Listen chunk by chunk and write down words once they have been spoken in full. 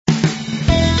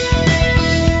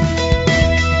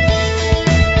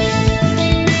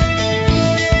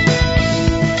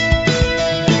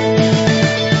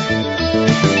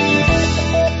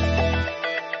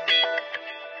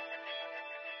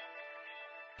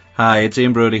Hi, it's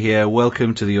Ian Brody here.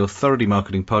 Welcome to the Authority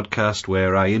Marketing Podcast,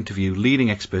 where I interview leading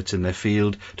experts in their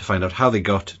field to find out how they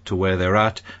got to where they're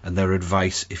at and their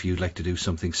advice if you'd like to do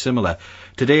something similar.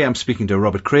 Today I'm speaking to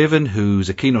Robert Craven, who's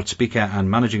a keynote speaker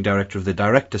and managing director of the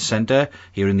Directors Centre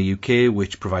here in the UK,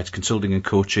 which provides consulting and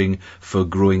coaching for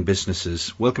growing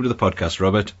businesses. Welcome to the podcast,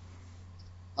 Robert.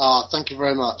 Thank you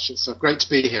very much. It's great to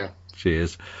be here.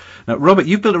 Cheers. Now, Robert,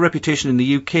 you've built a reputation in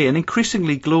the UK and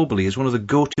increasingly globally as one of the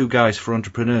go-to guys for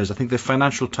entrepreneurs. I think the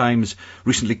Financial Times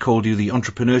recently called you the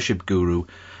entrepreneurship guru.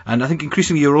 And I think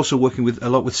increasingly you're also working with a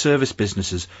lot with service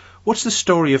businesses. What's the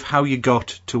story of how you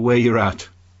got to where you're at?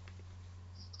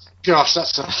 Gosh,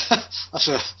 that's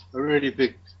a really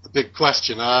big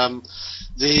question.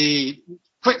 The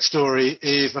quick story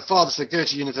is my father said, go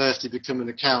to university, become an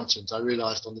accountant. I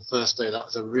realised on the first day that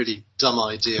was a really dumb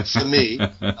idea for me,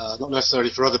 not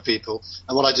necessarily for other people.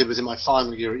 And what I did was in my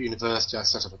final year at university, I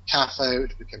set up a cafe,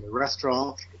 which became a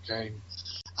restaurant, which became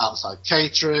outside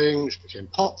catering, which became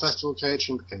pop festival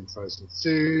catering, became frozen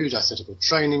food. I set up a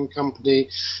training company.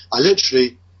 I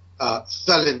literally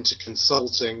fell into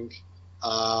consulting.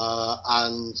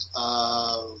 And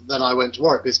then I went to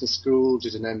Warwick Business School,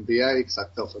 did an MBA because I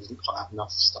felt I didn't quite have enough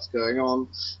stuff going on.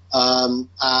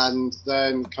 And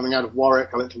then coming out of Warwick,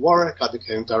 I went to Warwick. I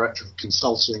became director of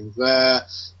consulting there,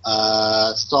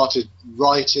 started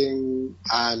writing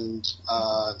and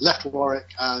left Warwick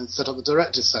and set up the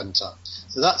Directors Centre.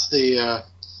 So that's the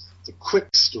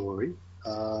quick story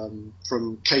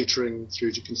from catering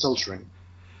through to consulting.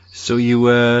 So you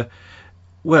were...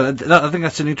 Well, I think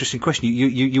that's an interesting question.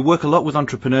 You work a lot with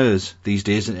entrepreneurs these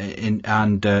days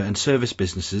and service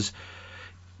businesses.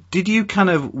 Did you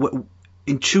kind of,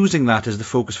 in choosing that as the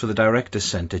focus for the Directors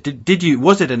Centre,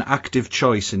 was it an active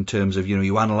choice in terms of,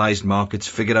 you analysed markets,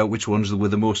 figured out which ones were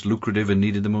the most lucrative and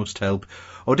needed the most help,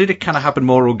 or did it kind of happen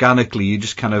more organically? You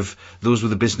just kind of, those were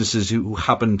the businesses who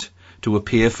happened to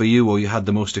appear for you or you had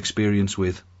the most experience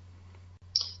with?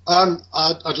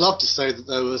 I'd love to say that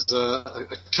there was a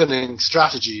cunning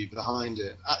strategy behind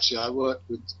it. Actually, I worked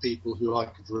with people who I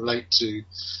could relate to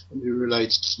and who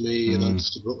related to me and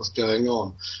understood what was going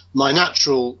on. My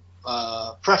natural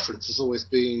preference has always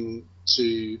been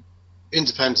to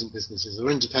independent businesses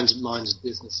or independent-minded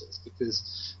businesses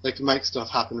because they can make stuff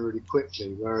happen really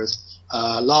quickly, whereas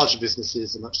larger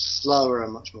businesses are much slower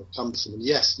and much more cumbersome. And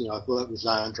yes, I've worked with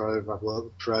Land Rover, I've worked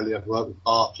with Pirelli, I've worked with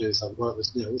Barclays, I've worked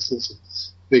with all sorts of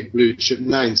big blue chip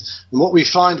names. And what we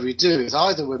find we do is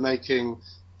either we're making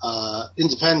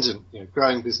independent,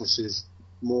 growing businesses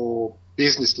more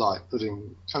business-like,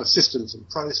 putting kind of systems and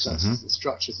processes and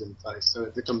structures in place so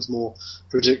it becomes more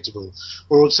predictable.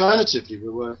 Or alternatively,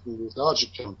 we're working with larger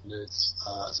companies,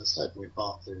 as I said, with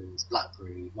Barclays,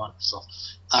 BlackBerry,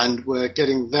 Microsoft, and we're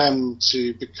getting them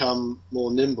to become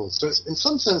more nimble. So it's, in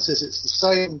some senses, it's the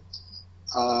same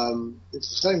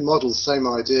model, same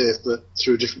ideas, but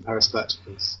through a different pair of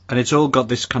spectacles. And it's all got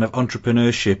this kind of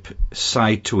entrepreneurship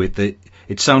side to it that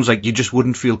it sounds like you just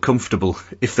wouldn't feel comfortable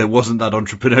if there wasn't that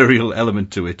entrepreneurial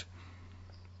element to it.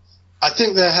 I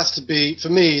think there has to be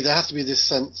this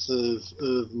sense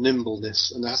of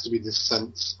nimbleness, and there has to be this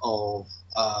sense of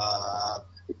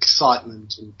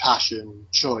excitement and passion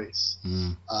and choice.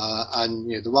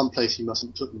 And the one place you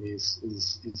mustn't put me is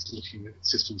looking at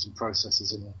systems and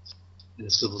processes in a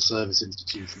civil service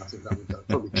institution. I think that would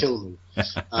probably kill me.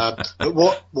 But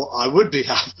what I would be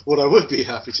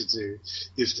happy to do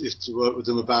is to work with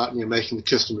them about making the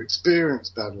customer experience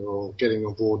better or getting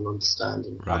on board and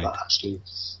understanding how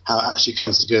it actually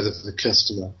comes together for the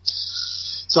customer.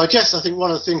 So I think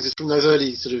one of the things is from those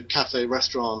early sort of cafe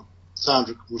restaurant sound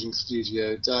recording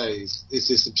studio days is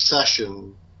this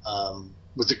obsession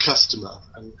with the customer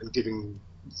and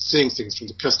seeing things from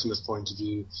the customer's point of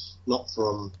view, not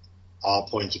from our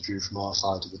point of view from our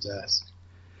side of the desk.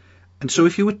 And so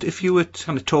if you were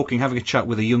kind of having a chat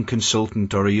with a young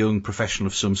consultant or a young professional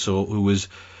of some sort who was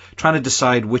trying to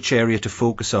decide which area to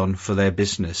focus on for their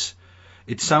business,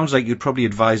 it sounds like you'd probably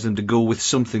advise them to go with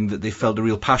something that they felt a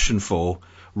real passion for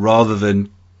rather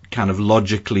than kind of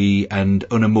logically and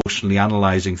unemotionally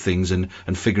analysing things and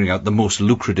figuring out the most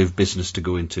lucrative business to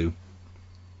go into.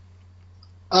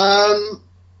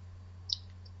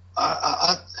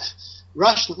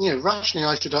 Rationally,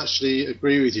 I should actually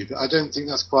agree with you, but I don't think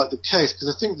that's quite the case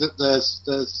because I think that there's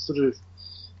sort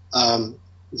of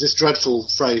this dreadful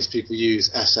phrase people use,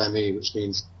 SME, which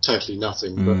means totally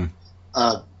nothing.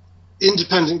 But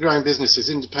independent growing businesses,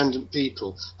 independent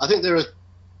people. I think there are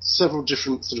several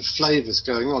different sort of flavours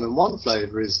going on, and one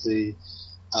flavour is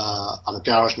I'm a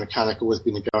garage mechanic, always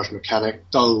been a garage mechanic.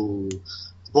 Oh,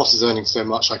 the boss is earning so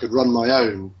much, I could run my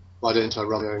own. Why don't I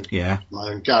run my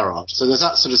own garage? So there's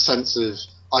that sort of sense of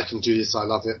I can do this, I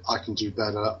love it, I can do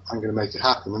better, I'm going to make it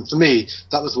happen. And for me,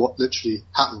 that was what literally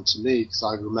happened to me, because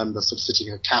I remember sort of sitting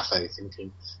in a cafe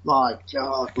thinking, my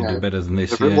God, I can do better than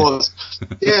this, it was.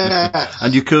 Yeah.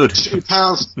 And you could.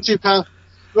 £2.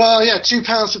 Well, yeah,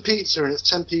 £2 for pizza, and it's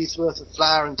 10p's worth of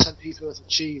flour and 10p's worth of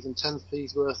cheese and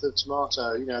 10p's worth of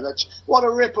tomato. What a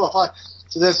rip-off.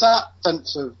 So there's that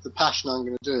sense of the passion I'm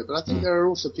going to do it. But I think there are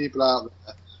also people out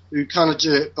there who kind of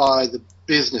do it by the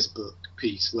business book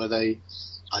piece, where they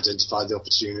identify the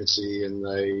opportunity and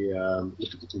they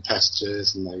look at the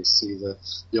competitors and they see the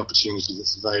opportunity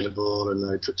that's available and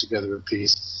they put together a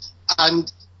piece.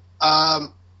 And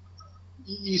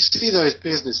you see those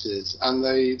businesses and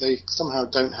they somehow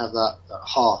don't have that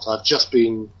heart. I've just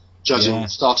been judging the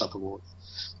Startup Awards,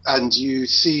 and you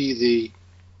see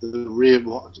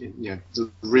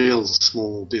the real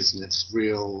small business,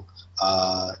 real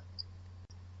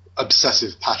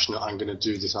obsessive, passionate, I'm going to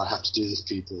do this, I have to do this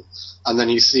people. And then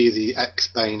you see the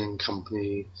ex-Bain and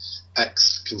Company,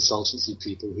 ex-consultancy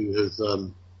people who have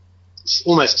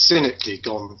almost cynically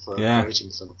gone for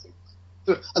creating something.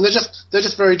 And they're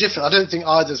just very different. I don't think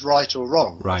either's right or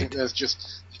wrong. Right. I think there's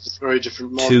just very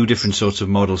different models. Two different sorts of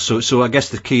models. So I guess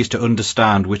the key is to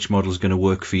understand which model is going to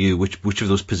work for you, which of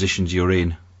those positions you're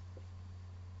in.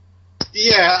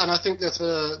 Yeah, and I think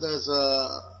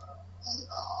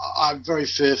I'm very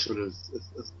fearful of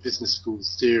business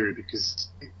schools theory, because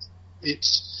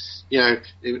it's,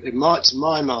 it might, to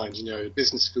my mind,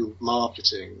 business school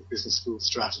marketing, business school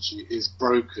strategy is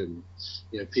broken.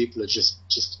 People are just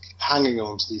hanging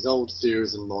on to these old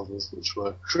theories and models which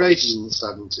were created in the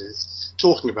 70s,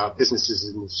 talking about businesses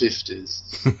in the 50s,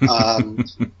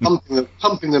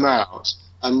 pumping them out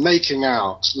and making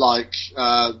out like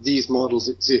these models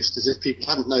exist, as if people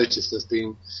hadn't noticed there's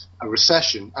been a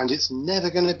recession, and it's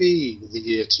never going to be the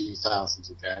year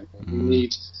 2000 again. We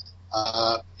need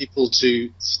people to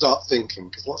start thinking,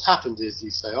 because what's happened is you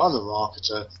say, I'm a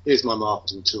marketer, here's my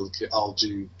marketing toolkit, I'll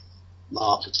do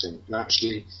marketing. And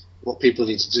actually what people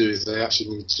need to do is they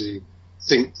actually need to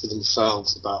think for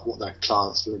themselves about what their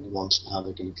clients really want and how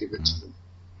they're going to give it to them.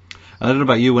 I don't know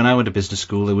about you, when I went to business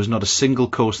school, there was not a single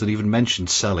course that even mentioned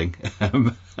selling.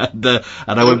 And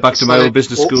I went back to my old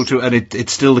business school too, and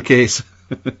it's still the case.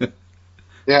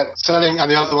 Yeah, selling,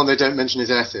 and the other one they don't mention is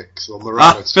ethics or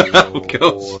morality.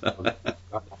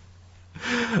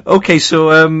 Okay,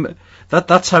 so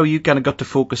that's how you kind of got to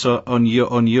focus on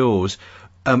yours.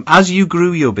 As you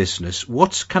grew your business,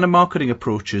 what kind of marketing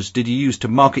approaches did you use to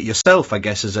market yourself, I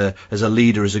guess, as a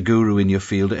leader, as a guru in your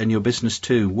field, and your business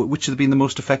too? Which have been the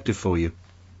most effective for you?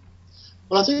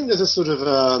 Well, I think there's a sort of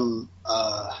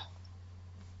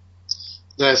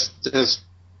there's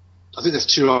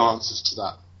two answers to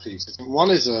that piece. I think one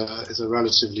is a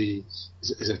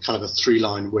kind of a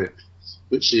three-line whip,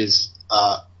 which is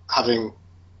having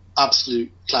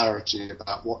absolute clarity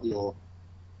about what your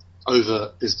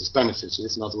over business benefit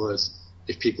is. In other words,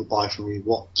 if people buy from you,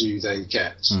 what do they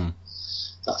get?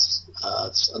 That's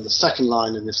and the second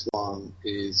line in this one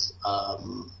is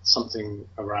something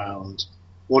around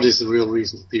what is the real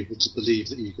reason for people to believe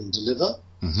that you can deliver.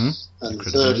 And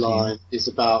the third line is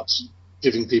about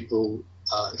giving people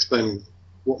explaining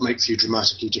what makes you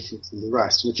dramatically different from the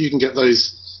rest. And if you can get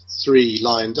those three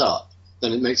lined up,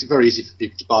 then it makes it very easy for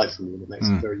people to buy from you, and it makes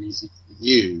it very easy for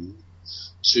you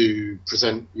to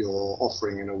present your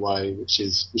offering in a way which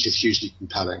is hugely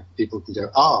compelling. People can go,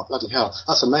 bloody hell,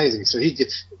 that's amazing. So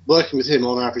working with him,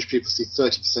 on average, people see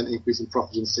 30% increase in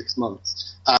profit in 6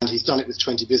 months, and he's done it with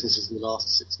 20 businesses in the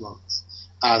last 6 months.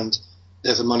 And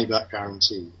there's a money-back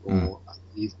guarantee, or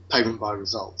payment by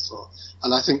results.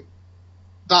 And I think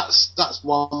that's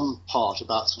one part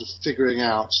about sort of figuring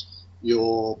out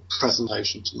your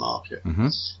presentation to market.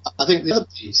 I think the other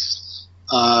piece,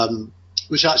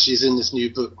 which actually is in this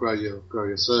new book, Grow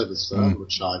Your Service Firm,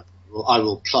 which I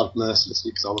will plug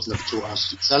mercilessly because I was never taught how to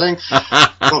do selling.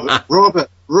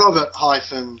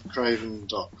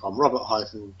 Robert-Craven.com,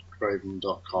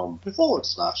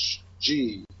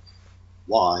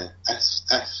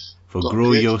 robert-craven.com/GYSF. For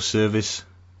Grow Your Service.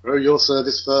 Grow Your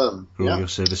Service Firm. Grow Your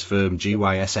Service Firm,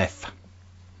 GYSF.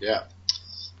 Yeah.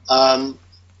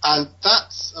 And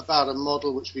that's about a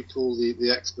model which we call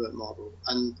the expert model,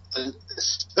 and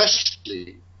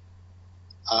especially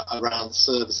around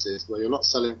services, where you're not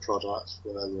selling products,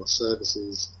 where your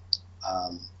services,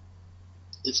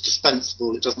 it's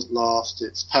dispensable, it doesn't last,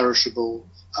 it's perishable,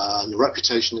 your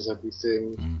reputation is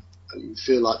everything, you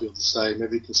feel like you're the same,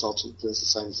 every consultant feels the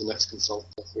same as the next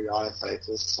consultant, every IFA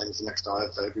feels the same as the next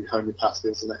IFA, every homeopath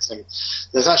feels the next thing.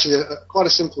 There's actually quite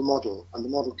a simple model, and the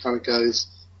model kind of goes,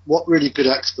 what really good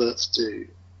experts do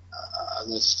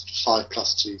and there's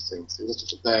 5+2 things. So you just have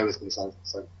to bear with me if I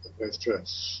go through it.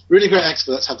 Really great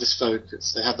experts have this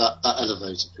focus. They have that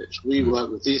elevator pitch. We work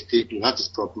with these people who have this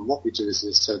problem. What we do is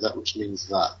this, so that, which means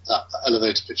that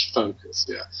elevator pitch focus.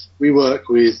 Yeah, we work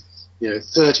with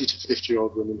 30 to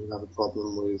 50-year-old women who have a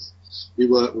problem with. We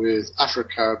work with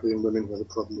Afro-Caribbean women who have a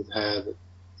problem with hair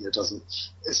that doesn't.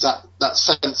 It's that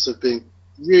sense of being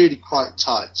really quite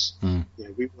tight.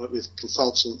 We work with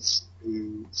consultants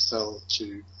who sell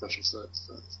to professional service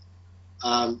firms.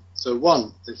 So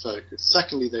one, they focus.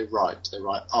 Secondly, they write. They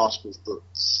write articles,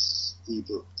 books,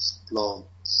 e-books,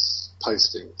 blogs,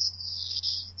 postings.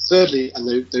 Thirdly, and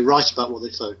they write about what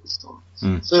they focused on.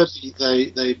 Thirdly,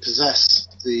 they possess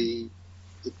the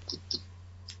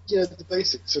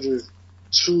basic sort of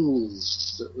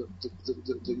tools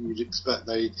that you'd expect.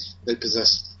 They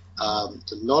possess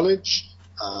the knowledge.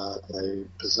 They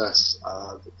possess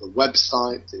the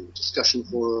website, the discussion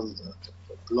forum,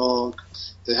 the blog.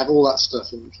 They have all that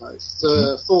stuff in place.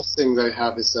 The fourth thing they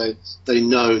have is they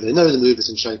know the movers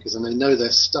and shakers, and they know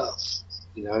their stuff.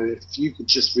 If you could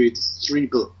just read 3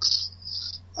 books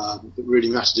that really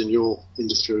mattered in your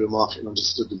industry or your market and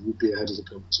understood them, you'd be ahead of the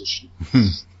competition.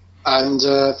 And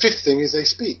fifth thing is they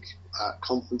speak at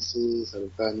conferences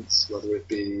and events, whether it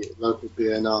be local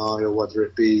BNI or whether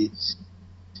it be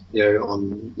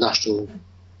on national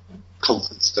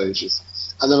conference stages.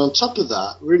 And then on top of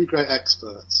that, really great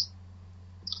experts.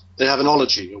 They have an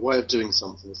ology, a way of doing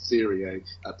something, a theory,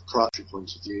 a proprietary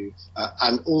point of view,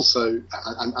 and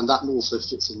that also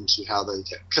fits into how they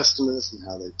get customers and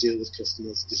how they deal with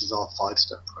customers. This is our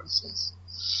 5-step process.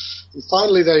 And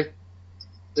finally,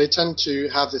 they tend to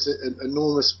have this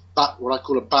enormous what I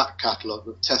call a back catalogue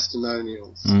of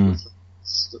testimonials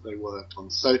that they work on.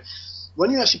 So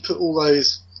when you actually put all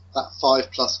that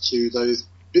 5+2, those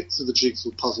bits of the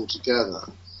jigsaw puzzle together,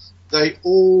 they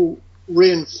all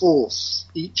reinforce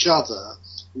each other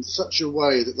in such a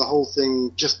way that the whole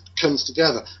thing just comes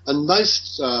together. And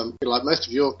most, like most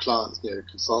of your clients,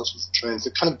 consultants and trainers,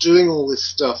 they're kind of doing all this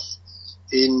stuff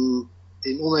in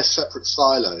almost separate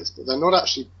silos, but they're not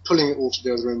actually pulling it all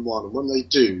together in one. And when they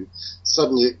do,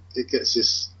 suddenly it gets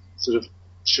this sort of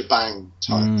shebang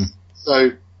type.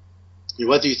 So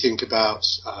whether you think about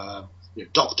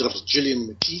Dr. Gillian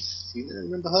McKeith,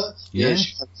 remember her? Yeah.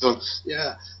 She focuses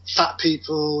on fat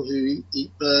people who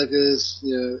eat burgers,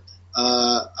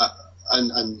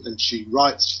 and she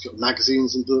writes. She's got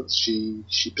magazines and books.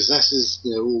 She possesses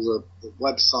all the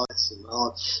websites and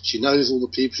art. She knows all the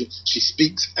people. She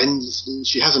speaks endlessly.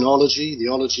 She has an ology. The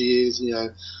ology is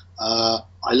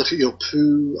I look at your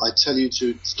poo, I tell you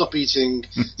to stop eating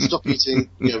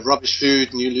rubbish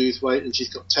food and you lose weight, and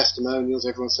she's got testimonials,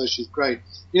 everyone says she's great.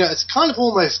 It's kind of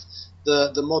almost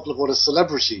the model of what a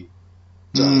celebrity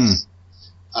does.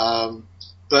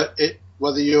 But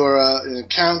whether you're an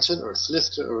accountant or a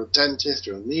solicitor or a dentist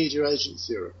or a media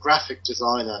agency or a graphic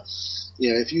designer,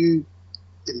 if you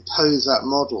impose that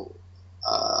model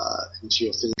into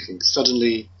your thinking,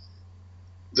 suddenly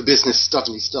the business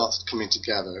starts coming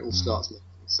together. It all starts making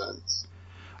sense.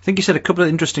 I think you said a couple of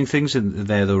interesting things in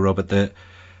there, though, Robert, that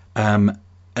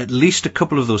at least a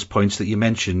couple of those points that you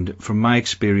mentioned, from my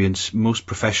experience, most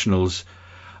professionals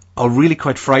are really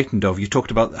quite frightened of. You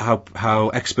talked about how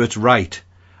experts write,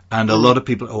 and a lot of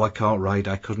people, I can't write,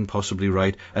 I couldn't possibly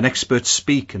write. And experts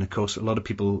speak, and of course a lot of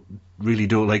people really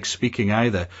don't like speaking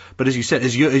either. But as you said,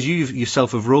 as you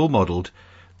yourself have role modelled,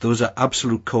 those are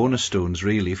absolute cornerstones,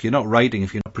 really. If you're not writing,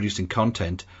 if you're not producing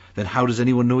content, then how does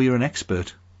anyone know you're an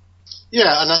expert?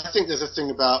 Yeah, and I think there's a thing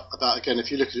about again,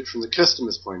 if you look at it from the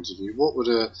customer's point of view, what would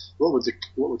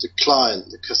the client,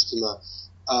 the customer,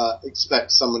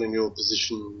 expect someone in your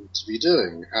position to be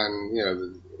doing?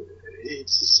 And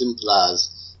it's as simple as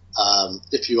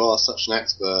if you are such an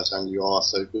expert and you are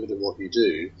so good at what you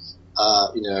do,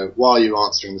 why are you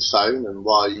answering the phone and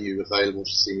why are you available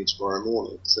to see me tomorrow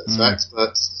morning? So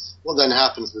experts, what then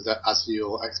happens with that as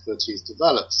your expertise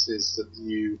develops is that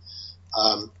you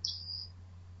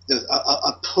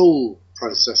a pull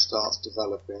process starts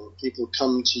developing. People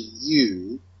come to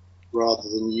you rather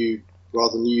than you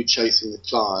chasing the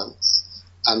clients,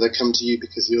 and they come to you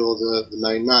because you're the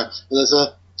main man. And there's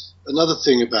another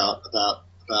thing about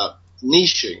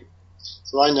niching.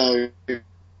 So I know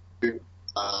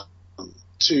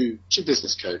two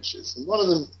business coaches, and one of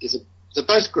them they're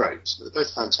both great, they're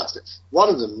both fantastic. One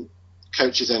of them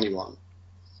coaches anyone,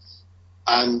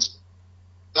 and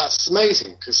that's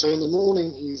amazing, because so in the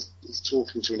morning he's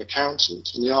talking to an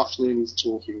accountant, in the afternoon he's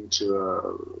talking to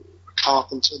a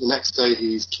carpenter, the next day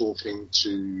he's talking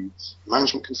to a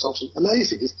management consultant.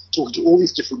 Amazing, he's talking to all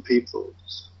these different people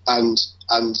and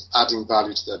adding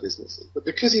value to their businesses. But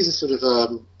because he's a sort of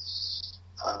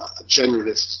a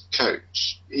generalist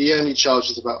coach, he only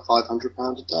charges about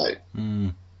 £500 a day.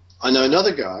 Mm. I know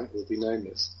another guy, who will be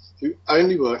nameless, who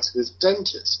only works with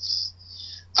dentists.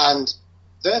 And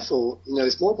therefore, he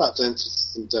knows more about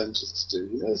dentists than dentists do.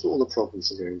 He knows what all the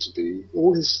problems are going to be.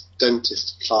 All his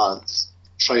dentist clients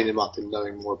train him up in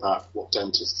knowing more about what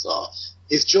dentists are.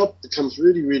 His job becomes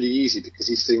really, really easy because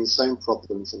he's seeing the same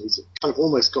problems and he's kind of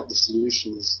almost got the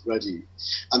solutions ready.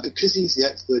 And because he's the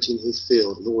expert in his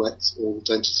field and all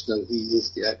dentists know he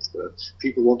is the expert,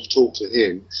 people want to talk to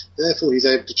him. Therefore, he's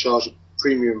able to charge a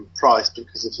premium price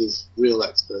because of his real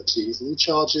expertise, and he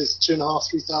charges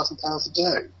 £2,500, £3,000 a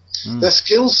day. Mm. Their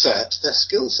skill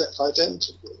set's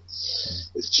identical.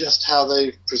 It's just how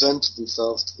they've presented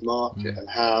themselves to the market and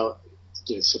how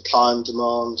supply and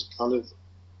demand kind of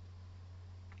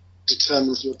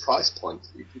determines your price point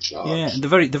that you can charge. Yeah, and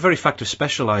the very fact of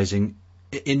specialising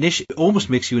almost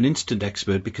makes you an instant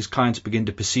expert, because clients begin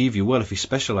to perceive you, well, if he's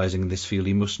specialising in this field,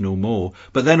 he must know more.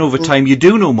 But then over time, you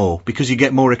do know more because you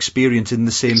get more experience in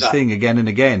the same thing again and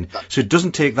again. So it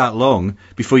doesn't take that long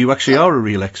before you actually are a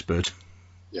real expert.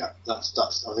 Yeah, I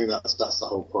think that's the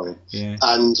whole point. Yeah.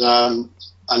 And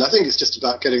I think it's just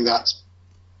about getting that.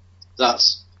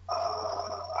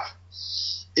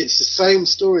 It's the same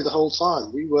story the whole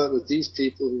time. We work with these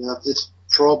people who have this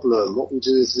problem. What we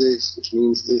do is this, which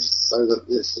means this, so that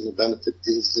this, and the benefit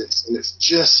is this. And it's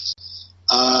just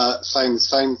saying the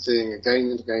same thing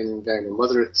again and again and again. And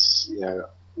whether it's,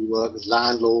 we work with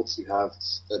landlords who have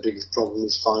their biggest problem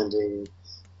is finding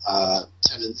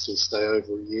tenants who stay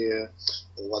over a year,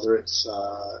 or whether it's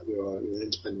you're an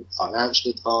independent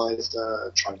financial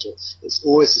advisor it's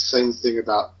always the same thing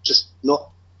about just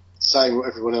not saying what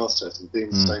everyone else says and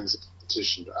being the same as a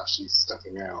competition, but actually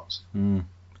stepping out. Mm.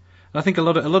 I think a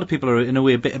lot of people are in a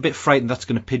way a bit frightened that's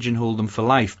going to pigeonhole them for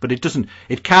life, but it doesn't.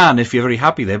 It can if you're very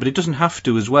happy there, but it doesn't have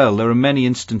to as well. There are many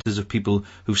instances of people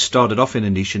who've started off in a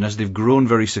niche, and as they've grown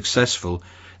very successful,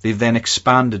 they've then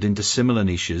expanded into similar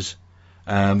niches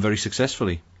very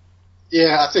successfully.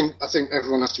 Yeah, I think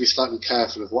everyone has to be slightly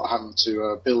careful of what happened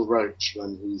to Bill Roach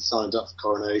when he signed up for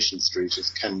Coronation Street as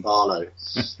Ken Barlow,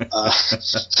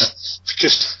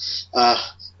 because I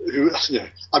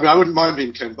wouldn't mind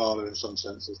being Ken Barlow in some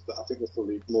senses, but I think there's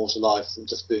probably more to life than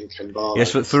just being Ken Barlow.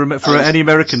 Yes, for any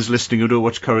Americans listening who don't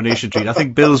watch Coronation Street, I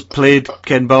think Bill's played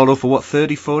Ken Barlow for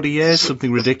 30, 40 years,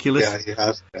 something ridiculous. Yeah, he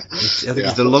has. Yeah. I think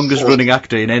he's the longest running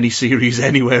actor in any series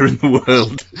anywhere in the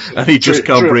world, and he just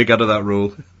can't break out of that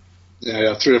role.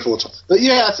 Yeah, 3 or 4 times. But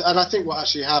yeah, and I think what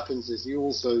actually happens is you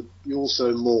also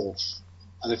morph.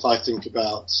 And if I think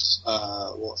about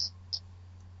what's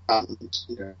happened,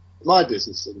 my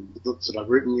business and the books that I've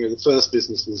written, the first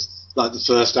business was like the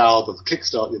first album,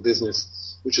 Kickstart Your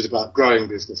Business, which was about growing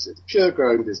businesses, pure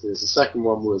growing business. The second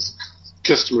one was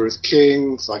Customer is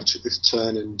King, so I took this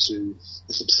turn into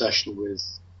this obsession with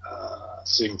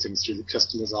seeing things through the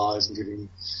customer's eyes and giving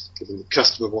the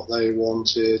customer what they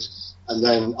wanted. And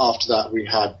then after that, we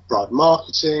had Bright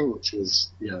Marketing, which was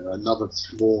another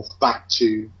morph back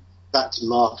to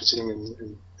marketing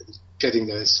and getting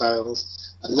those sales.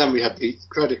 And then we had the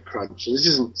Credit Crunch. And this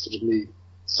isn't sort of me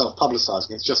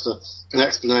self-publicising. It's just an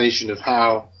explanation of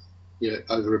how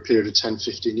over a period of 10,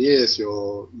 15 years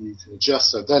you can adjust.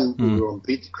 So then we were on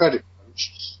Beat the Credit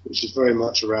Crunch, which is very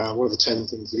much around what are the 10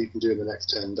 things that you can do in the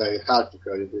next 10 days, how to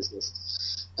grow your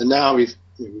business. And now we've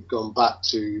gone back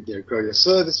to grow your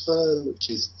service firm, which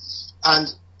is,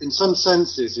 and in some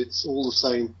senses it's all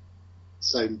the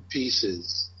same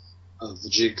pieces of the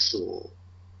jigsaw.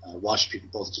 Why should people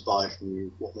bother to buy from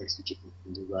you? What makes you different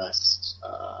from the rest?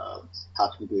 How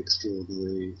can you be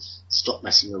extraordinary? Stop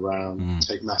messing around.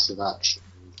 Take massive action.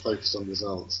 Focus on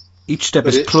results. Each step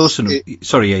is closer.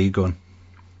 Sorry, you go on.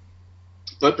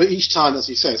 But each time, as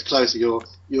you say, it's closer. You're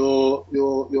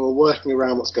working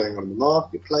around what's going on in the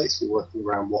marketplace. You're working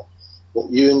around what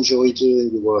you enjoy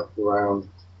doing. You're working around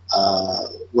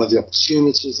where the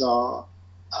opportunities are,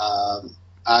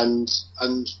 and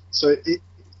so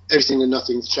everything and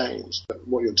nothing's changed. But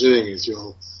what you're doing is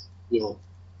you're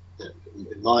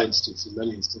in my instance, in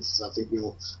many instances, I think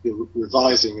you're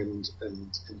revising and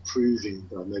improving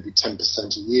by maybe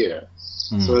 10% a year.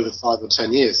 So over 5 or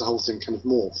 10 years, the whole thing kind of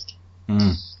morphed.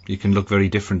 You can look very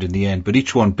different in the end, but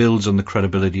each one builds on the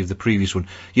credibility of the previous one.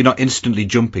 You're not instantly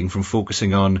jumping from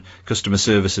focusing on customer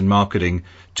service and marketing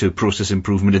to process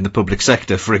improvement in the public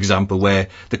sector, for example, where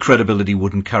the credibility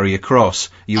wouldn't carry across.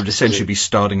 You would essentially be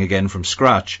starting again from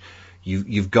scratch.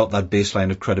 You've got that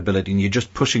baseline of credibility, and you're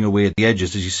just pushing away at the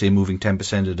edges, as you say, moving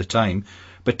 10% at a time.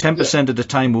 But 10% at a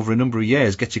time over a number of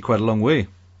years gets you quite a long way.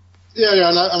 Yeah,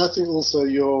 and I think also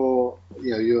you're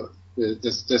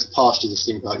there's partially this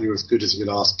thing about you're as good as your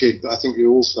last gig, but I think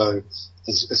you're also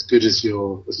as good as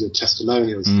your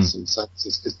testimonials in some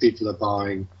senses, because people are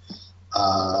buying,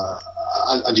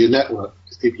 and your network,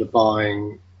 because people are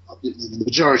buying. The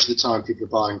majority of the time, people are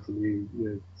buying from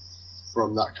you,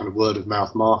 from that kind of word of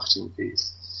mouth marketing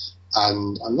piece,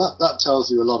 and that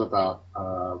tells you a lot about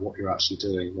what you're actually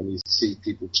doing when you see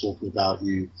people talking about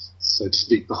you, so to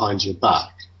speak, behind your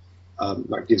back.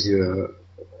 That gives you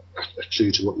a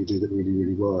clue to what you do that really,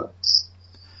 really works.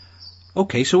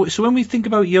 Okay, so when we think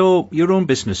about your own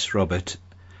business, Robert,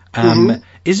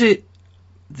 is it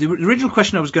the original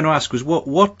question I was going to ask was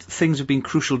what things have been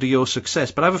crucial to your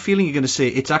success? But I have a feeling you're going to say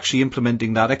it's actually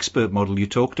implementing that expert model you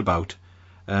talked about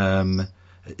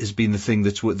has been the thing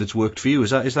that's worked for you.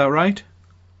 Is that right?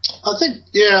 I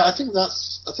think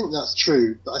that's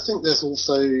true. But I think there's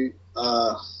also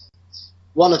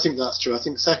one. I think that's true. I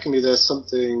think secondly, there's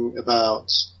something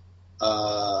about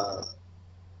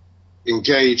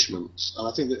engagement, and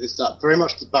I think that it's that very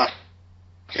much the back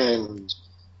end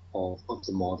of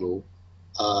the model,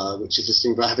 which is this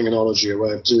thing about having an analogy, a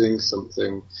way of doing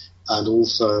something, and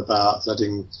also about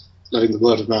letting the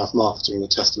word of mouth marketing and the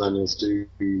testimonials do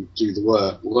the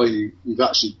work. Although you've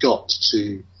actually got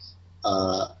to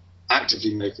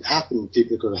actively make it happen,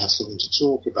 people are going to have something to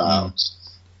talk about,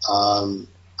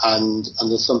 and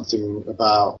there's something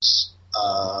about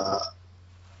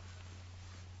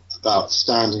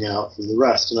standing out from the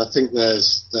rest. And I think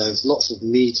there's lots of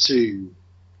Me Too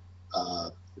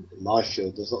in my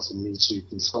field. There's lots of Me Too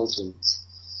consultants,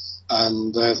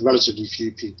 and there's relatively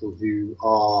few people who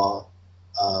are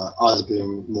either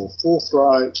being more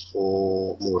forthright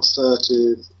or more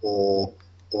assertive or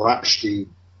actually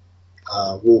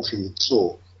walking the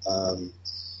talk.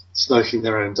 Smoking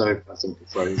their own dope, I think the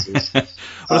phrase is. Well,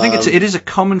 I think it is a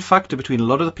common factor between a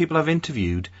lot of the people I've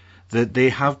interviewed that they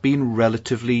have been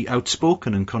relatively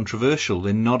outspoken and controversial.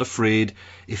 They're not afraid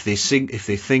if they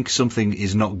think something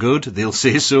is not good, they'll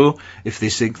say so. If they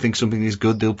think something is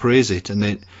good, they'll praise it.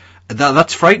 And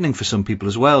that's frightening for some people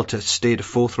as well, to state a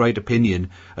forthright opinion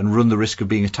and run the risk of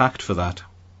being attacked for that.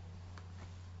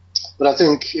 But I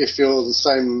think if you're the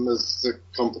same as the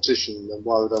competition, then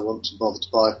why would I want to bother to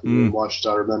buy from you? And why should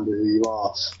I remember who you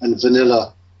are? And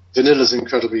vanilla's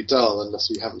incredibly dull unless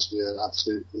you happen to be an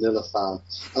absolute vanilla fan.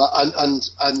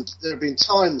 And there have been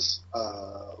times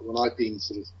when I've been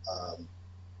sort of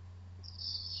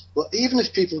well, even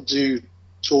if people do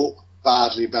talk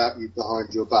badly about you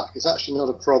behind your back, it's actually not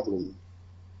a problem,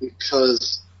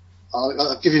 because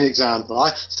I'll give you an example.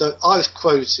 I was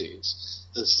quoted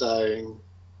as saying,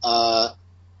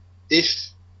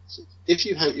 if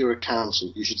you hate your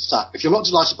accountant, you should sack. If you're not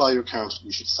delighted by your accountant,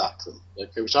 you should sack them.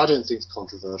 Okay, which I don't think is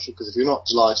controversial, because if you're not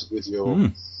delighted with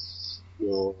your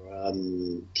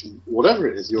whatever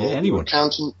it is, your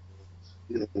accountant,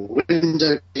 your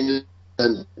window cleaner,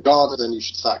 and gardener, then you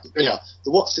should sack them. Anyhow,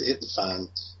 the what's it hit the fan,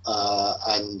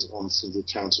 and on some of the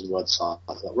accounting websites,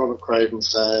 like Robert Craven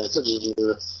says.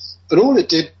 But all it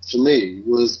did for me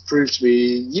was prove to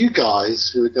me, you guys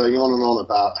who are going on and on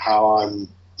about how I'm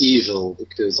evil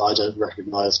because I don't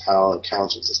recognise how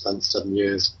accountants have spent 7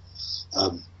 years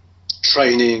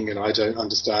training and I don't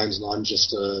understand, and I'm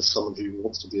just someone who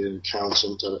wants to be an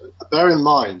accountant. Bear in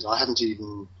mind, I haven't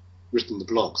even written the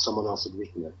blog; someone else had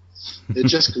written it. It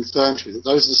just confirmed to me that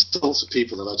those are the sorts of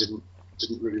people that I didn't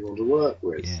really want to work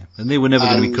with. Yeah, and they were never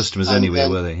going to be customers anyway,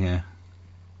 were they? Yeah.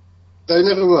 They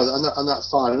never were, and that's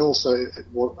fine. And also,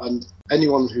 and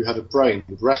anyone who had a brain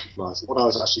would recognise that what I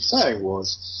was actually saying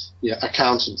was,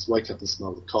 accountants wake up and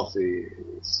smell the coffee.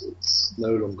 It's no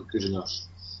longer good enough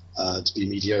to be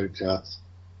mediocre.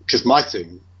 Because my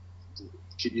thing, to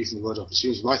keep using the word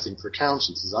opportunity, my thing for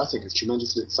accountants is I think it's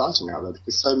tremendously exciting out there,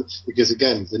 because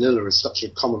again, vanilla is such a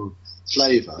common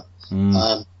flavour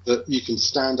that you can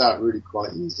stand out really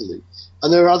quite easily.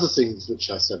 And there are other things which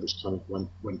I said which kind of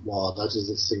went wild. That is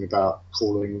this thing about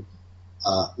calling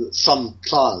some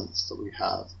clients that we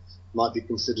have might be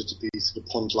considered to be sort of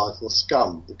pond life or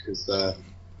scum, because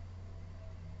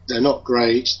they're not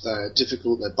great, they're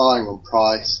difficult, they're buying on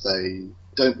price, they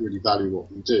don't really value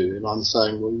what we do. And I'm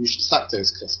saying, well, you should sack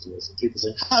those customers. And people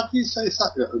say, how do you say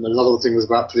sack them? And another thing was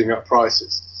about putting up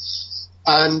prices.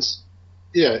 And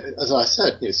as I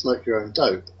said, smoke your own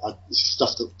dope.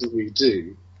 Stuff that we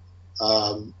do.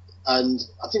 And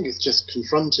I think it's just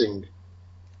confronting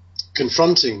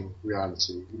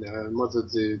reality, and whether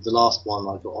the last one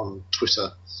I got on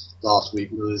Twitter last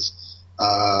week was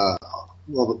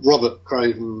Robert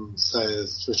Craven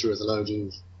says Twitter is a load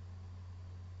of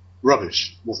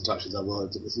rubbish. Wasn't actually that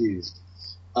word that was used.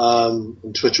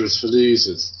 And Twitter is for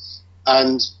losers.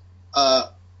 And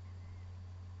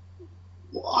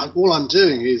all I'm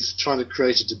doing is trying to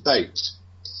create a debate.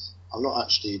 I'm not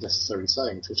actually necessarily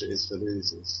saying Twitter is for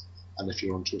losers, and if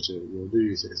you're on Twitter, you're a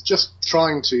loser. It's just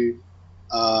trying to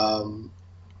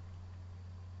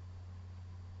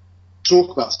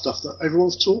talk about stuff that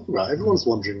everyone's talking about. Everyone's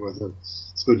wondering whether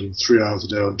spending 3 hours a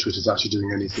day on Twitter is actually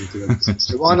doing anything for them.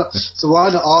 So why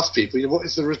not ask people, what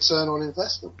is the return on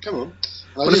investment? Come on.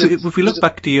 Well, if we look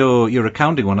back to your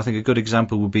accounting one, I think a good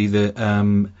example would be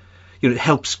that it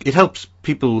helps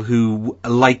people who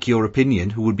like your opinion,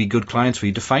 who would be good clients for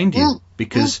you, to find you.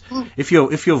 Because if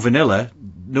you're vanilla,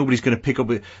 nobody's going to pick up.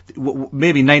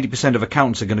 Maybe 90% of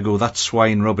accountants are going to go, "That's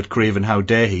swine, Robert Craven, how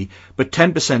dare he?" But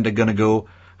 10% are going to go,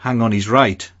 "Hang on, he's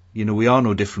right. We are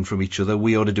no different from each other.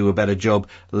 We ought to do a better job.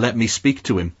 Let me speak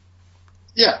to him."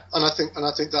 Yeah, and I think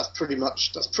that's pretty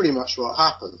much what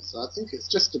happens. I think it's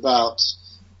just about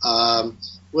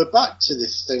we're back to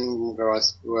this thing where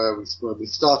we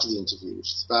started the interview,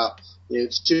 which is about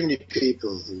it's too many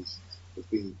people who've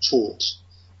been taught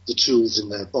the tools in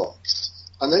their box,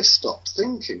 and they've stopped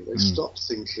thinking. They've stopped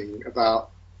thinking about,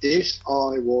 if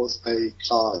I was a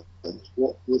client,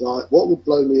 what would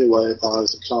blow me away if I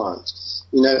was a client?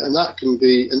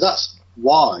 And that's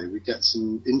why we get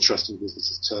some interesting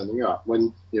businesses turning up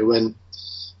when whether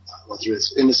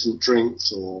it's Innocent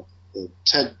Drinks or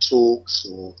TED Talks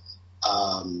or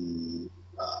a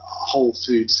Whole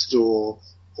Foods store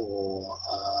or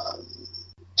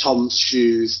Tom's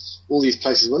Shoes, all these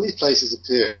places. When these places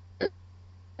appear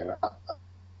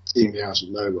seemingly out of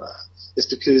nowhere, it's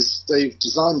because they've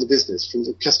designed the business from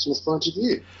the customer's point of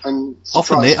view. And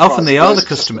often they are the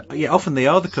customer. Yeah, often they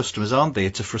are the customers, aren't they?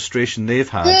 It's a frustration they've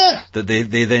had that they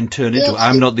then turn into.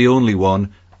 I'm not the only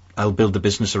one. I'll build the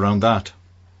business around that.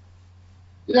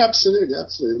 Yeah, absolutely.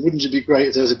 Wouldn't it be great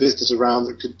if there was a business around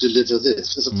that could deliver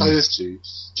this, as opposed to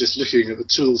just looking at the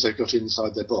tools they've got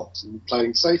inside their box and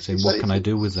playing safe? Saying, what can I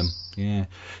do with them? Yeah.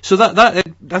 So that I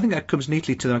think that comes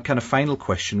neatly to the kind of final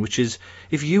question, which is,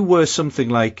 if you were something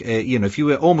like, if you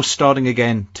were almost starting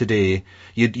again today,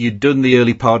 you'd done the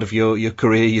early part of your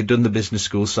career, you'd done the business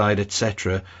school side,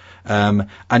 etc., and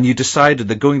you decided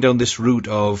that going down this route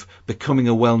of becoming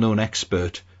a well-known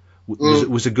expert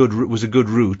was a good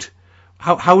route.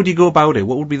 How would you go about it?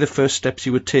 What would be the first steps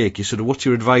you would take? What's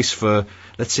your advice for,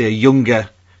 let's say, a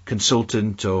younger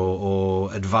consultant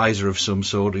or advisor of some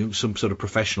sort of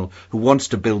professional who wants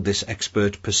to build this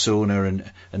expert persona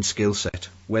and skill set?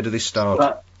 Where do they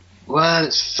start? Well,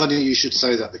 it's funny you should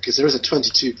say that, because there is a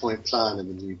 22-point plan in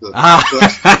the new book.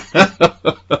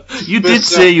 You did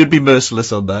say you'd be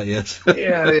merciless on that, yes.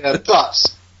 yeah. But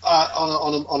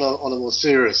on a more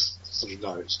serious sort of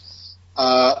note,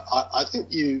 I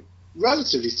think you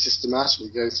relatively systematically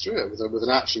go through it with an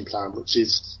action plan, which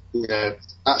is,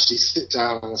 actually sit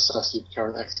down and assess your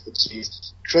current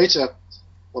expertise, create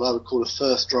what I would call a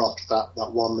first draft of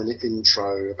that 1 minute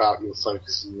intro about your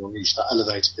focus and your niche, that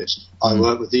elevator pitch. I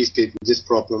work with these people with this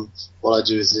problem. What I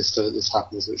do is this, so that this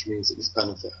happens, which means that this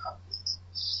benefit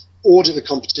happens. Audit the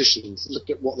competitions, look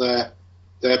at what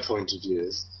their point of view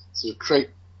is,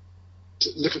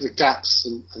 look at the gaps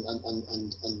and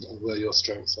where your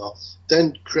strengths are.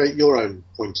 Then create your own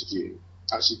point of view.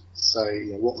 Actually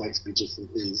say, what makes me different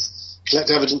is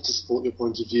collect evidence to support your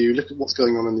point of view, look at what's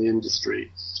going on in the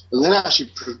industry, and then actually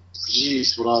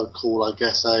produce what I would call, I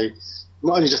guess,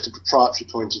 not only just a proprietary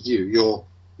point of view, your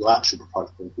actual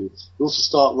proprietary point of view, you also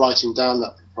start writing down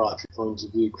that proprietary point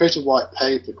of view, create a white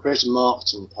paper, create a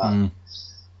marketing plan.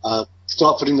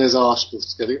 Start putting those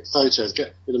articles together, get photos, get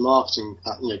a bit of marketing,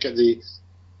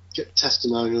 get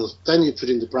testimonials. Then you're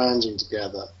putting the branding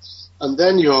together, and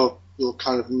then you're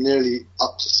kind of nearly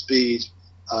up to speed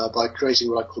by creating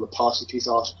what I call a party piece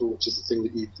article, which is the thing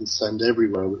that you can send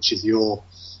everywhere, which is your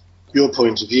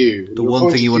point of view. The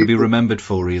one thing you want to be remembered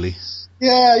for, really.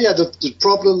 Yeah. The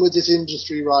problem with this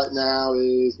industry right now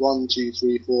is 1, 2,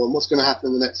 3, 4, and what's going to happen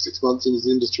in the next 6 months in this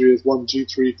industry is 1, 2,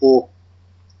 3, 4.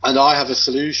 And I have a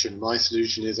solution. My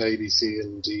solution is A, B, C,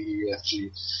 and D, E, F, G.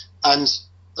 And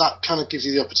that kind of gives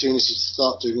you the opportunity to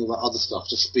start doing all that other stuff,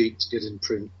 to speak, to get in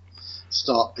print,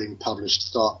 start being published,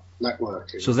 start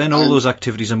networking. So then all those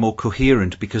activities are more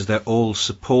coherent because they're all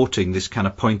supporting this kind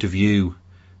of point of view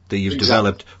that you've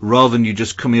developed, rather than you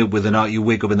just coming up with you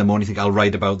wake up in the morning and think, I'll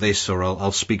write about this or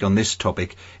I'll speak on this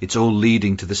topic. It's all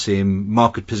leading to the same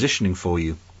market positioning for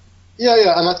you.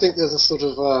 Yeah. And I think there's a sort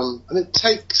of, and it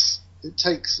takes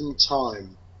some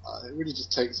time. It really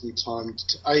just takes some time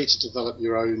to develop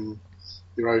your own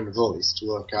voice, to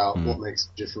work out what makes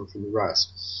it different from the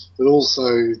rest, but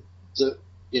also that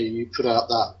you put out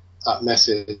that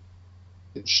message,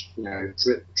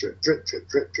 drip, drip, drip, drip,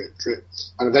 drip, drip, drip,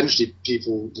 and eventually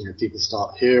people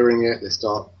start hearing it. They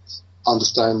start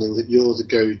understanding that you're the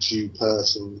go-to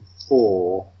person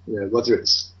for, whether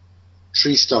it's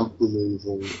tree stump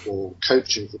removal or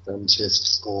coaching for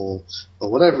dentists or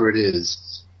whatever it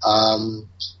is.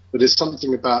 But it's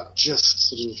something about just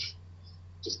sort of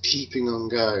just keeping on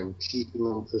going, keeping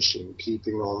on pushing,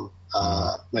 keeping on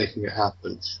making it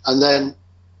happen. And then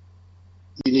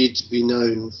you need to be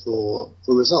known for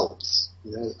results.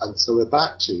 And so we're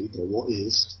back to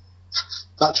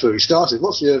back to where we started.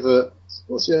 What's the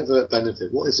overt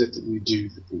benefit? What is it that you do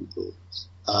for people?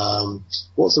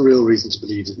 What's the real reason to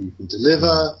believe that you can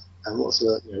deliver? And what's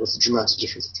the dramatic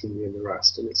difference between you and the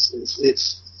rest? And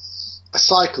it's a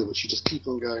cycle which you just keep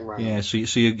on going around. Yeah, so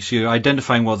you're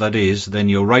identifying what that is, then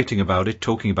you're writing about it,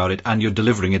 talking about it, and you're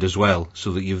delivering it as well,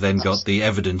 so that you've then got the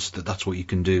evidence that that's what you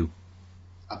can do.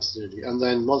 Absolutely. And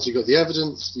then once you've got the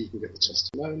evidence, you can get the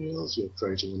testimonials, you're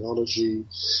creating an ology,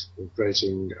 you're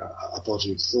creating a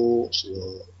body of thought,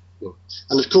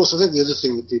 and of course I think the other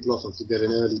thing that people often forget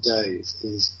in early days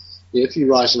is if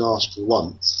you write an article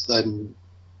once, then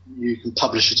you can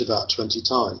publish it about 20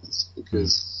 times,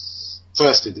 because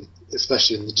firstly,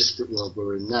 especially in the disparate world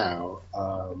we're in now,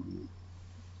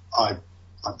 I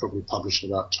probably published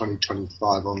about 20-25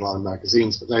 online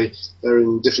magazines, but they're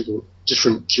in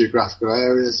different geographical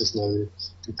areas. There's no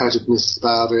competitiveness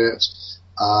about it,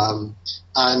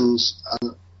 and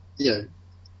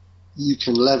you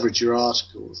can leverage your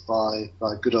articles by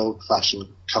good old-fashioned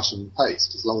cut and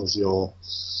paste, as long as you're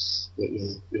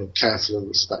careful and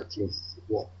respectful of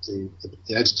what the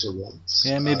editor wants.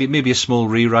 Yeah, maybe a small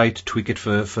rewrite, tweak it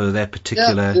for their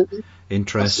particular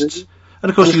interests. Absolutely. And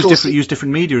of course, use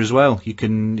different media as well. It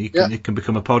can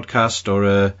become a podcast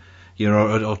or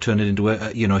or turn it into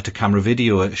a camera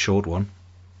video, a short one.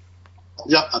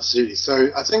 Yeah, absolutely. So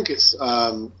I think it's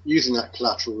using that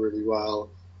collateral really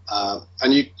well,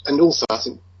 and also I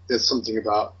think there's something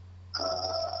about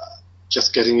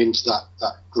just getting into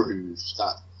that groove,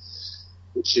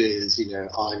 which is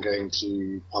I'm going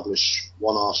to publish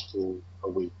one article a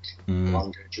week, or I'm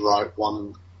going to write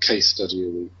one case study a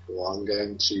week, or I'm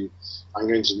going to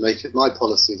make it my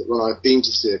policy that when I've been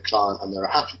to see a client and they're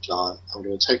a happy client, I'm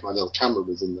going to take my little camera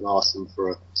with them and ask them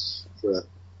for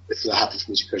if they're happy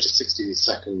for me to create a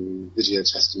 60-second video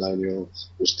testimonial,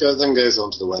 which then goes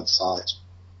onto the website.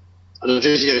 And a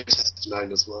video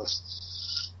testimonial is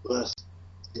worth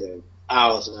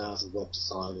hours and hours of web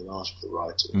design and article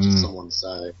writing to someone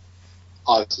say,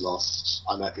 I was lost,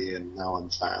 I met Ian, now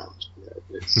I'm found.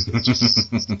 It's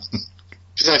just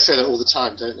because I say that all the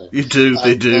time, don't they? You do,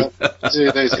 they do.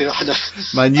 I know.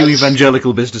 My new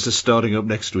evangelical business is starting up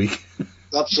next week.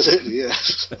 Absolutely, yeah.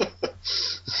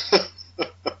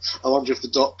 I wonder if the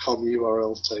 .com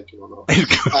URL's taken or not.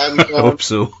 I hope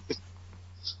so.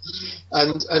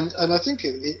 And I think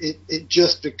it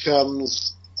just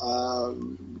becomes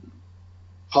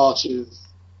part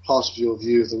of your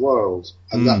view of the world,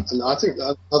 and I think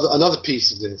that another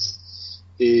piece of this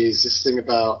is this thing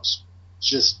about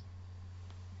just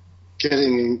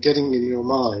getting in your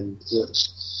mind that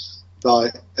by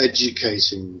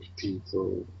educating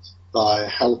people, by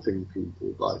helping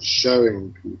people, by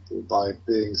showing people, by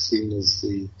being seen as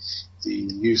the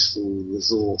useful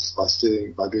resource,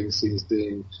 by being seen as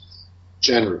being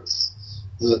generous,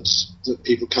 that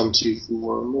people come to you for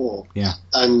more and more. Yeah.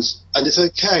 And it's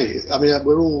okay. I mean,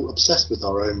 we're all obsessed with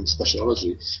our own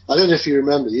speciality. I don't know if you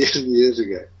remember years and years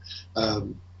ago.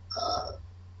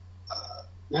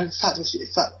 No, in fact,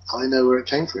 I know where it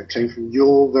came from. It came from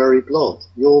your very blog.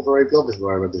 Your very blog is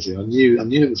where I read this. I knew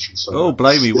it was from somewhere. Oh,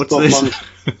 blimey, what's this?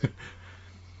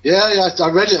 Yeah, I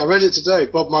read it. I read it today.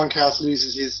 Bob Monkhouse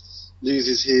loses his.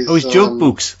 Oh, his joke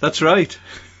books. That's right.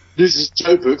 Loses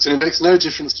joke books, and it makes no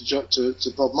difference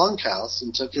to Bob Monkhouse,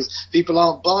 because people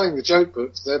aren't buying the joke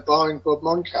books; they're buying Bob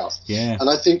Monkhouse. Yeah. And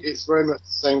I think it's very much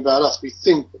the same about us. We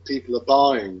think that people are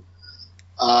buying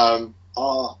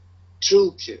our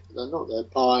toolkit, but they're not. They're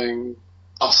buying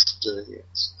us doing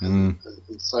it. And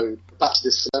so back to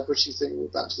this celebrity thing, we're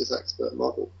back to this expert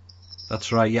model.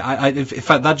 That's right. Yeah, in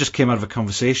fact, that just came out of a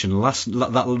conversation last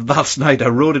night. I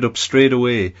wrote it up straight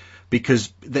away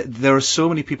because there are so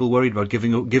many people worried about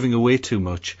giving away too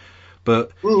much.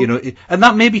 But and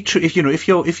that may be true if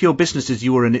if your business is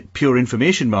you are a pure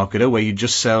information marketer where you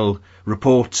just sell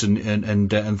reports and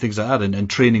things like that and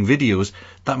training videos.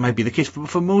 That might be the case. But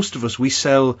for most of us, we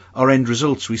sell our end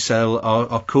results. We sell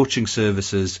our coaching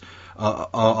services,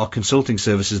 our consulting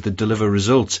services that deliver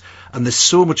results. And there's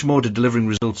so much more to delivering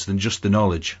results than just the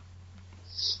knowledge.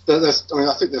 But I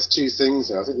think there's two things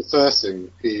there. I think the first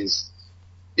thing is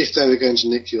if they were going to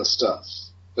nick your stuff,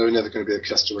 they were never going to be a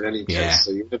customer in any case. Yeah.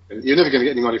 So you're never going to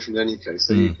get any money from it in any case.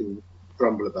 So you can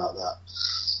grumble about that.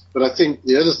 But I think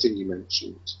the other thing you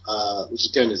mentioned, which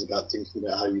again is about thinking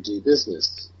about how you do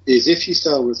business, is if you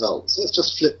sell results, let's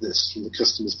just flip this from the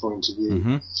customer's point of view.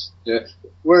 Mm-hmm. Yeah,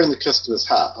 we're in the customer's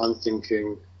hat. I'm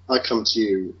thinking, I come to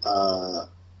you,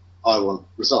 I want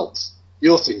results.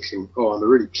 You're thinking, oh, I'm a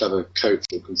really clever coach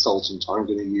or consultant. I'm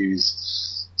going to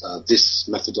use this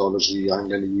methodology. I'm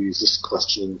going to use this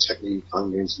questioning technique.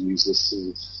 I'm going to use this.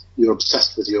 You're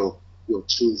obsessed with your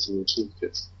tools and your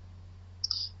toolkits.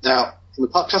 Now, from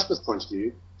the customer's point of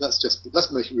view, let's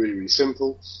make it really, really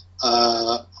simple.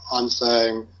 I'm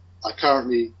saying I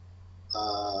currently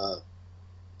I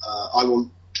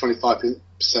want 25%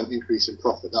 increase in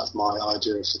profit. That's my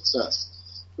idea of success.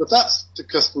 But if that's the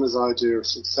customer's idea of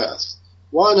success,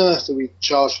 why on earth are we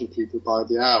charging people by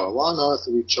the hour? Why on earth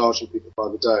are we charging people by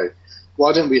the day?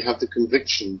 Why don't we have the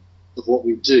conviction of what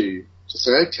we do to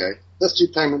say, okay, let's do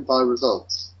payment by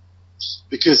results?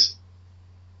 Because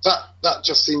that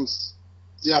just seems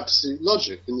the absolute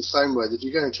logic, in the same way that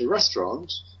you go into a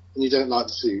restaurant and you don't like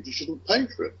the food, you shouldn't pay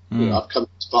for it. You know, I've come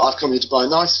here to buy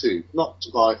nice food, not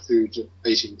to buy food at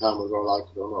 £18 whether I like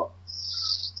it or not.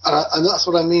 And that's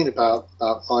what I mean about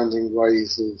finding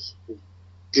ways of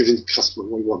giving the customer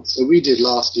what we want. So we did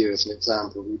last year, as an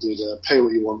example, we did pay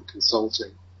what you want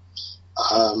consulting.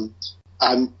 I'll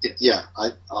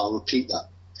repeat that.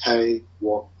 Pay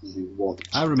what you want.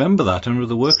 I remember that. I remember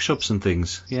the workshops and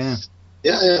things. Yeah.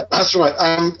 Yeah, that's right.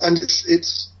 And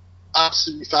it's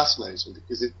absolutely fascinating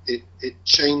because it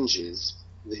changes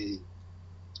the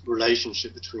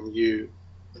relationship between you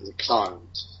and the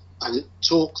client. And it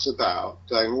talks about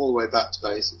going all the way back to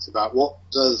basics about what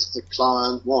does the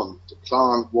client want. The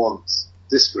client wants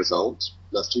this result.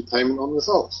 Let's do payment on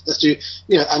results. Let's do,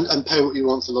 and pay what you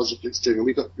want to logical extreme.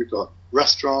 We've got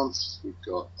restaurants, we've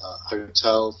got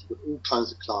hotels, we've got all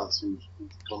kinds of clients who've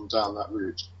gone down that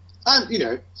route. And,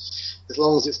 as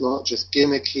long as it's not just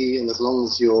gimmicky and as long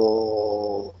as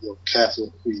you're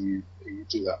careful who you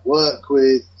do that work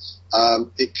with,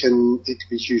 it can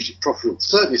be hugely profitable.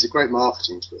 Certainly it's a great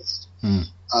marketing twist.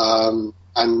 And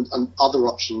other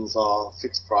options are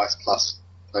fixed price plus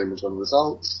payment on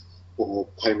results, or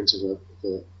payment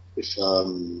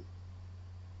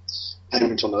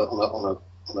payment on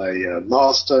a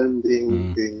milestone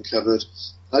being covered.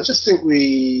 I just think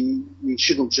we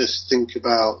shouldn't just think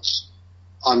about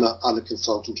I'm a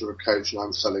consultant or a coach and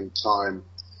I'm selling time,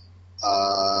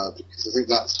 because I think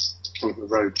that's kind of a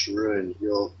road to ruin.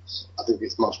 I think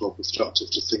it's much more constructive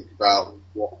to think about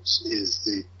what is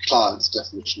the client's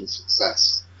definition of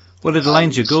success. Well, it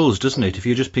aligns your goals, doesn't it? If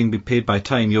you're just being paid by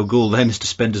time, your goal then is to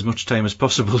spend as much time as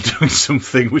possible doing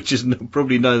something which is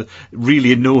probably not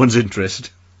really in no one's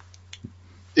interest.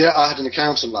 Yeah, I had an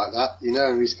accountant like that,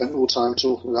 and we spent all time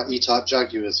talking about E-Type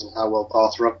Jaguars and how well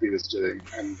Bath Rugby was doing,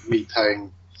 and me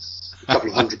paying a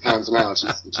couple of £100 an hour to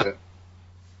listen to it.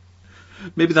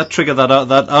 Maybe that triggered that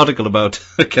article about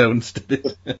accounts, did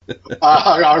it?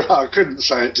 I couldn't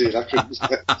say it did. I couldn't say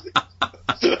it did.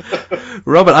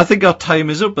 Robert, I think our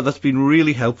time is up, but that's been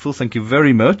really helpful. Thank you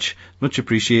very much. Much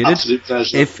appreciated. Absolute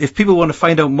pleasure. If people want to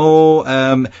find out more,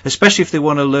 especially if they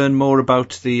want to learn more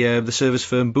about the Service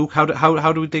Firm book, how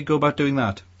do they go about doing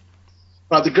that?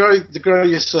 Right, the Grow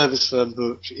Your Service Firm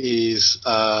book is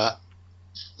the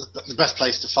best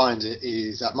place to find it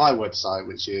is at my website,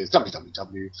 which is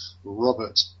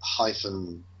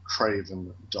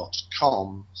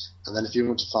www.robert-craven.com. And then if you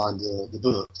want to find the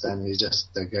book, then they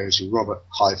go to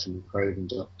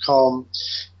robert-craven.com,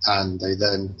 and they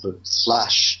then put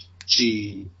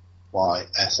 /GYSF,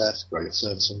 Grow Your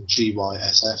Service Firm,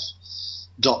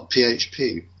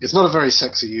 GYSF.php. It's not a very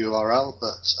sexy URL,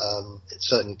 but it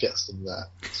certainly gets them there.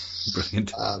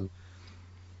 Brilliant.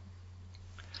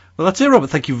 Well, that's it, Robert.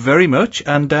 Thank you very much,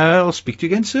 and I'll speak to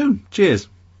you again soon. Cheers.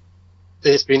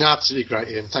 It's been absolutely great,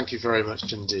 Ian. Thank you very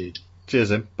much indeed. Cheers,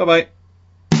 then. Bye-bye.